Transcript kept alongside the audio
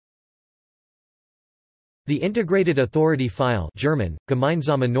The Integrated Authority File German,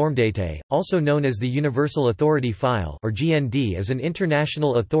 Gemeinsame Normdatei, also known as the Universal Authority File or GND, is an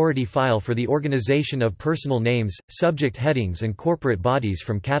international authority file for the organization of personal names, subject headings and corporate bodies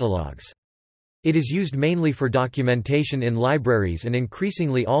from catalogs. It is used mainly for documentation in libraries and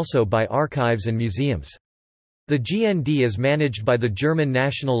increasingly also by archives and museums. The GND is managed by the German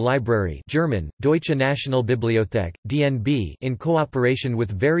National Library German, Deutsche Nationalbibliothek, DNB, in cooperation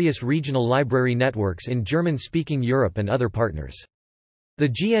with various regional library networks in German-speaking Europe and other partners. The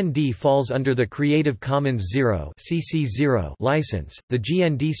GND falls under the Creative Commons 0 (CC0) license. The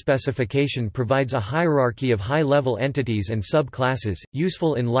GND specification provides a hierarchy of high-level entities and subclasses,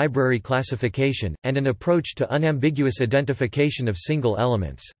 useful in library classification, and an approach to unambiguous identification of single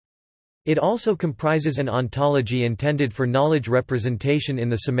elements. It also comprises an ontology intended for knowledge representation in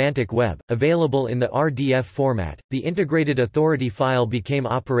the semantic web, available in the RDF format. The Integrated Authority File became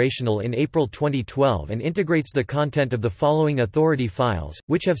operational in April 2012 and integrates the content of the following authority files,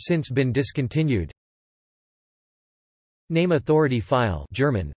 which have since been discontinued. Name Authority File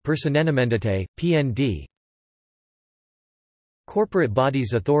German, Personennenmendatei, PND. Corporate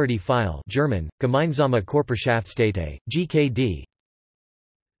Bodies Authority File German, Gemeinsame Körperschaftsdatei, GKD.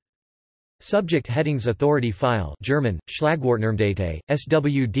 Subject Headings Authority File German, Schlagwortnormdatei,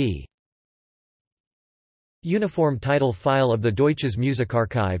 SWD. Uniform Title File of the Deutsches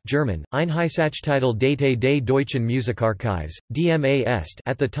Musikarchiv German, Einheitsdatei des Deutschen Musikarchivs, DMA Est.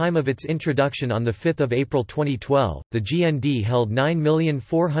 At the time of its introduction on 5 April 2012, the GND held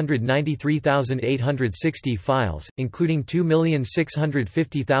 9,493,860 files, including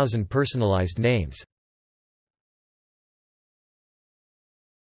 2,650,000 personalized names.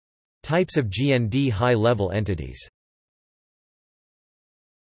 Types of GND high-level entities.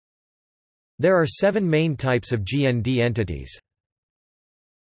 There are 7 main types of GND entities.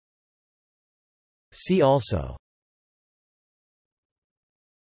 See also: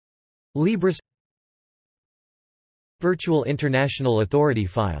 Libris, Virtual International Authority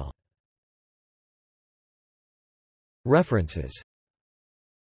File. References.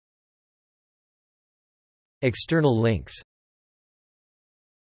 External links.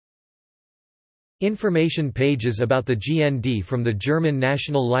 Information pages about the GND from the German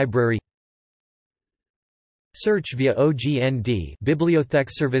National Library. Search via OGND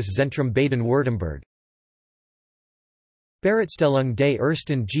Bibliotheksservice-Zentrum Baden-Württemberg. Bereitstellung des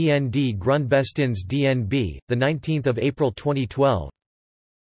ersten GND Grundbeständs DNB, 19 April 2012.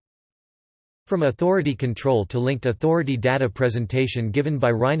 From Authority Control to Linked Authority Data presentation given by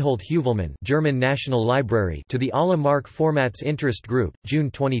Reinhold Heuvelmann, German National Library, to the Alle Mark Formats Interest Group,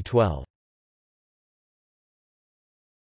 June 2012.